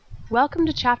Welcome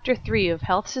to Chapter 3 of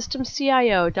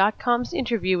HealthSystemCIO.com's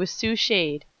interview with Sue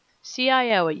Schade,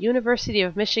 CIO at University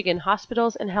of Michigan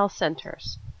Hospitals and Health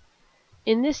Centers.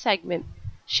 In this segment,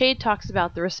 Schade talks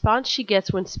about the response she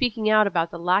gets when speaking out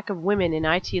about the lack of women in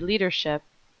IT leadership,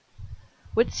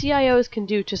 what CIOs can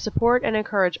do to support and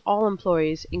encourage all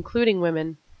employees, including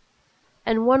women,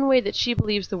 and one way that she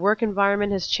believes the work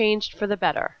environment has changed for the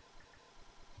better.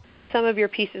 Some of your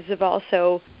pieces have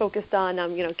also focused on,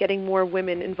 getting more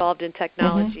women involved in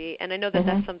technology, and I know that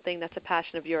that's something that's a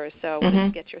passion of yours, so I wanted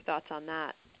to get your thoughts on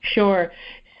that. Sure.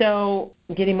 So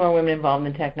getting more women involved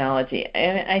in technology.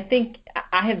 And I think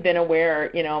I have been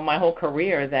aware, my whole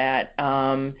career that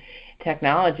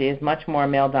technology is much more a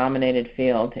male-dominated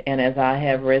field. And as I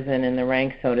have risen in the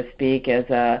ranks, so to speak, as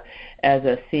a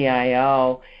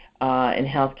CIO, in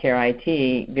healthcare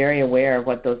IT, very aware of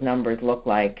what those numbers look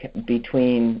like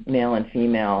between male and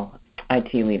female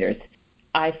IT leaders.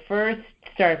 I first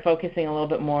started focusing a little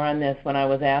bit more on this when I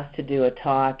was asked to do a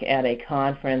talk at a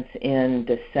conference in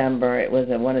December. It was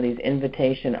one of these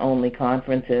invitation-only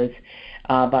conferences,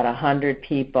 about 100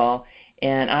 people,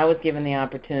 and I was given the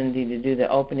opportunity to do the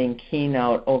opening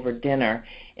keynote over dinner,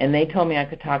 and they told me I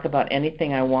could talk about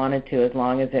anything I wanted to as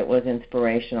long as it was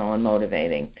inspirational and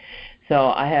motivating.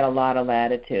 So I had a lot of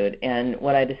latitude, and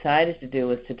what I decided to do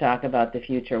was to talk about the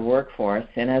future workforce.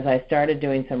 And as I started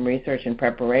doing some research and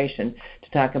preparation to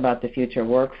talk about the future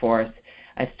workforce,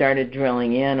 I started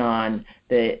drilling in on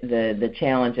the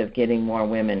challenge of getting more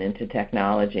women into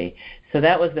technology. So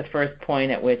that was the first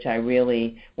point at which I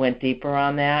really went deeper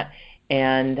on that.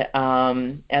 And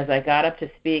as I got up to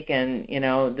speak, and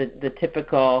the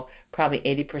typical probably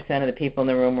 80% of the people in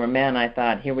the room were men, I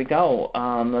thought, here we go.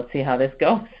 Let's see how this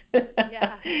goes.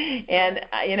 Yeah. And,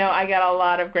 I got a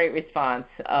lot of great response.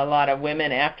 A lot of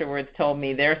women afterwards told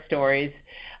me their stories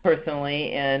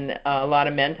personally, and a lot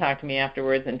of men talked to me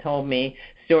afterwards and told me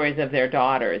stories of their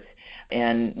daughters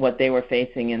and what they were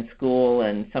facing in school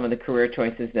and some of the career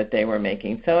choices that they were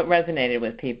making. So it resonated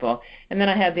with people. And then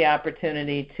I had the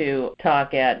opportunity to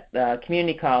talk at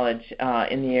community college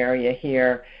in the area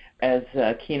here as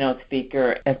a keynote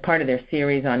speaker as part of their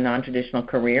series on non-traditional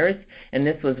careers, and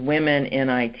this was women in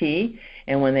IT.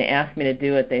 And when they asked me to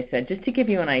do it, they said, just to give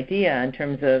you an idea in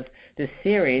terms of this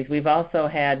series, we've also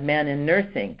had men in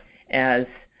nursing as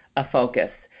a focus.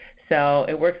 So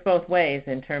it works both ways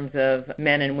in terms of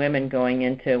men and women going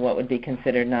into what would be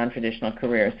considered non-traditional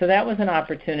careers. So that was an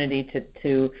opportunity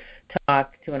to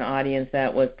talk to an audience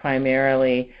that was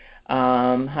primarily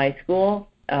high school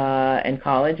and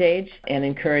college age, and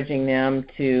encouraging them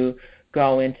to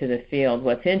go into the field.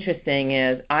 What's interesting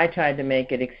is I tried to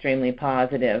make it extremely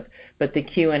positive, but the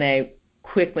Q&A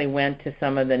quickly went to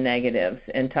some of the negatives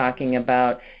and talking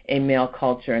about a male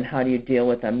culture and how do you deal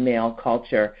with a male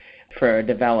culture for a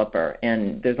developer.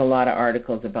 And there's a lot of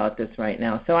articles about this right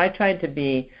now. So I tried to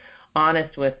be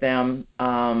honest with them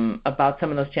about some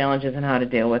of those challenges and how to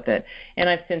deal with it. And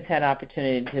I've since had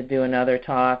opportunity to do another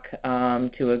talk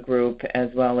to a group, as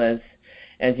well as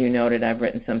you noted, I've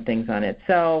written some things on it.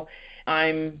 So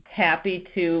I'm happy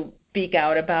to speak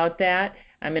out about that.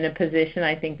 I'm in a position,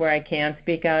 I think, where I can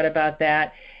speak out about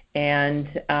that,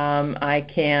 and I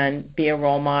can be a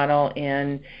role model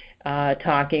in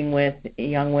talking with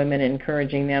young women,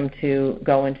 encouraging them to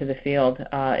go into the field.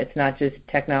 It's not just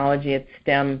technology, it's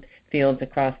STEM fields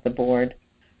across the board.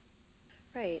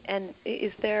 Right. And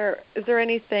is there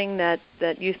anything that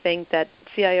you think that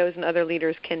CIOs and other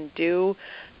leaders can do,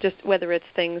 just whether it's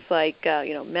things like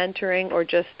mentoring or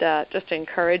just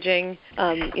encouraging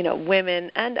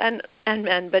women and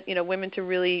men, but women to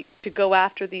really go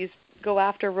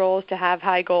after roles, to have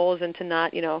high goals, and to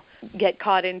not get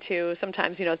caught into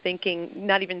sometimes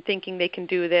not even thinking they can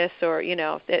do this, or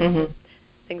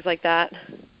things like that.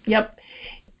 Yep.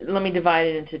 Let me divide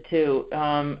it into two.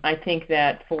 I think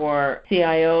that for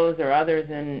CIOs or others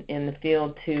in the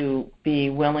field to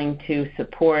be willing to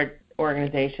support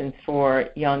organizations for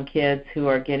young kids who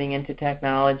are getting into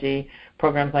technology,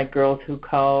 programs like Girls Who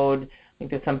Code, I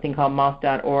think there's something called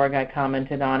moth.org I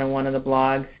commented on in one of the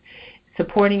blogs,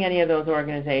 supporting any of those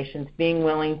organizations, being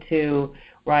willing to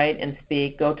write and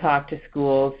speak, go talk to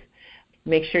schools,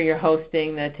 make sure you're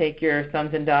hosting the Take Your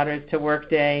Sons and Daughters to Work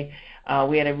Day.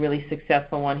 We had a really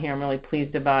successful one here. I'm really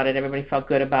pleased about it. Everybody felt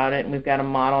good about it, and we've got a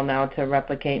model now to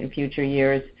replicate in future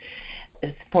years.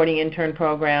 Supporting intern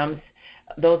programs,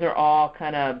 those are all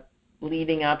kind of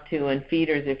leading up to, and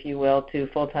feeders, if you will, to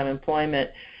full-time employment.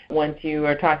 Once you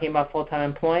are talking about full-time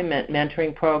employment,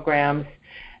 mentoring programs,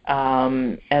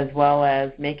 as well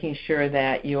as making sure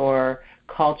that your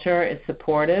culture is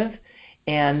supportive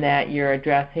and that you're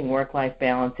addressing work-life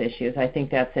balance issues. I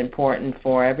think that's important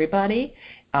for everybody.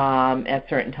 At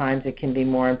certain times, it can be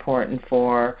more important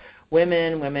for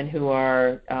women who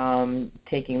are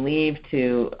taking leave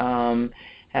to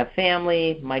have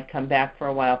family, might come back for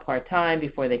a while part-time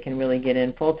before they can really get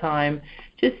in full-time.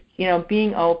 Just,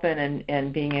 being open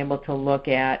and being able to look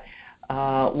at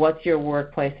what's your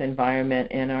workplace environment,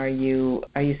 and are you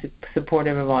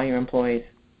supportive of all your employees?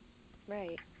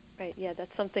 Right. Yeah, that's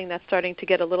something that's starting to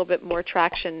get a little bit more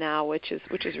traction now, which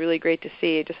is really great to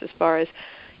see. Just as far as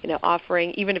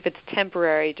offering, even if it's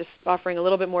temporary, just offering a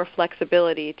little bit more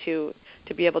flexibility to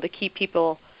be able to keep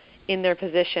people in their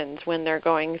positions when they're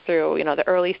going through the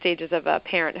early stages of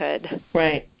parenthood.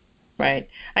 Right. I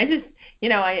just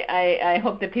I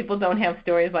hope that people don't have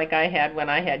stories like I had when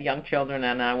I had young children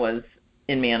and I was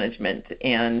in management,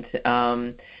 and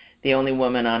the only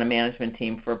woman on a management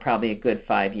team for probably a good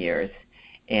 5 years,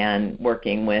 and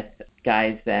working with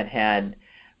guys that had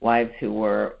wives who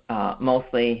were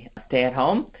mostly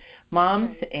stay-at-home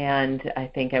moms. Right. And I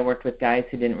think I worked with guys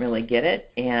who didn't really get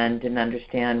it and didn't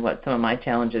understand what some of my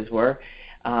challenges were.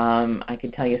 I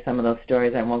can tell you some of those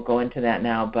stories. I won't go into that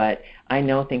now, but I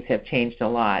know things have changed a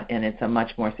lot, and it's a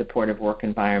much more supportive work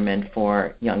environment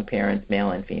for young parents,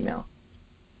 male and female.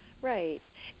 Right.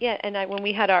 Yeah, and when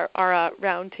we had our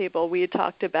round table, we had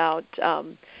talked about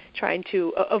trying to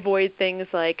avoid things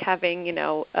like having,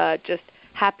 just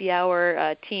happy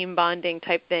hour team bonding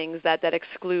type things that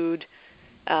exclude,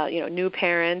 new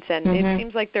parents. And it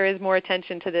seems like there is more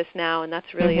attention to this now, and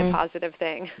that's really a positive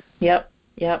thing. Yep.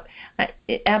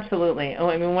 Absolutely.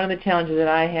 I mean, one of the challenges that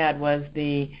I had was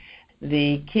the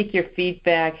kick your feet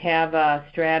back, have a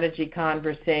strategy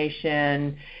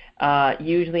conversation,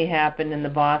 usually happened in the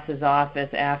boss's office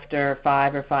after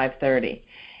 5 or 5:30.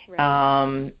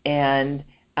 Right. And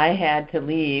I had to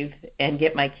leave and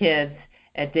get my kids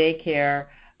at daycare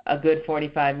a good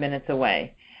 45 minutes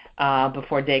away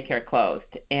before daycare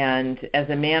closed. And as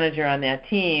a manager on that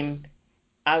team,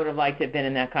 I would have liked to have been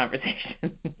in that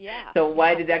conversation. Yeah. So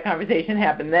why did that conversation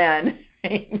happen then,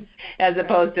 as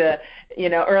opposed to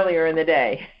earlier in the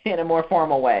day in a more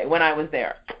formal way when I was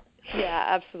there? Yeah,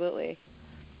 absolutely.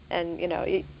 And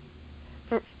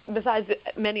besides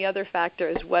many other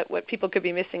factors, what people could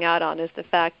be missing out on is the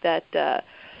fact that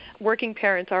working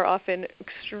parents are often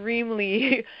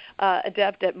extremely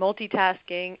adept at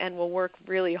multitasking and will work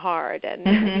really hard. And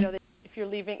if you're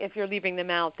leaving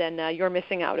them out, then you're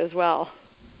missing out as well.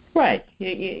 Right.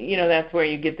 That's where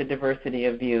you get the diversity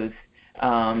of views.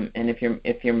 And if you're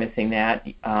missing that,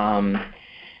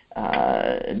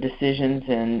 decisions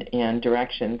and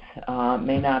directions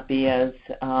may not be as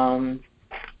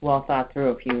well thought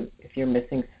through if you're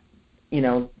missing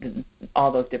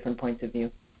all those different points of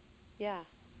view. Yeah.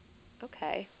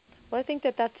 Okay. Well, I think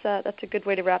that's a good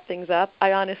way to wrap things up.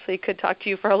 I honestly could talk to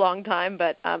you for a long time,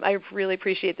 but I really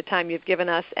appreciate the time you've given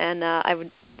us, and I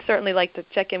would certainly like to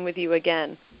check in with you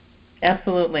again.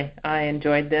 Absolutely. I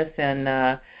enjoyed this,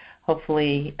 and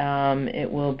hopefully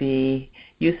it will be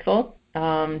useful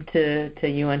to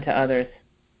you and to others.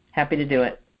 Happy to do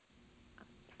it.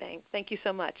 Thank you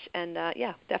so much. And,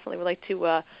 definitely would like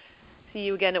to see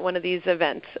you again at one of these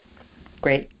events.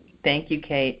 Great. Thank you,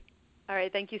 Kate. All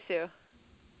right. Thank you, Sue.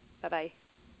 Bye-bye.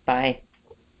 Bye.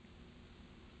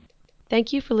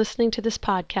 Thank you for listening to this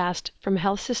podcast from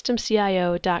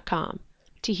healthsystemcio.com.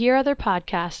 To hear other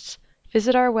podcasts,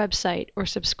 visit our website or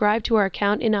subscribe to our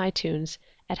account in iTunes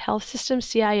at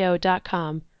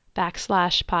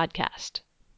healthsystemcio.com/podcast.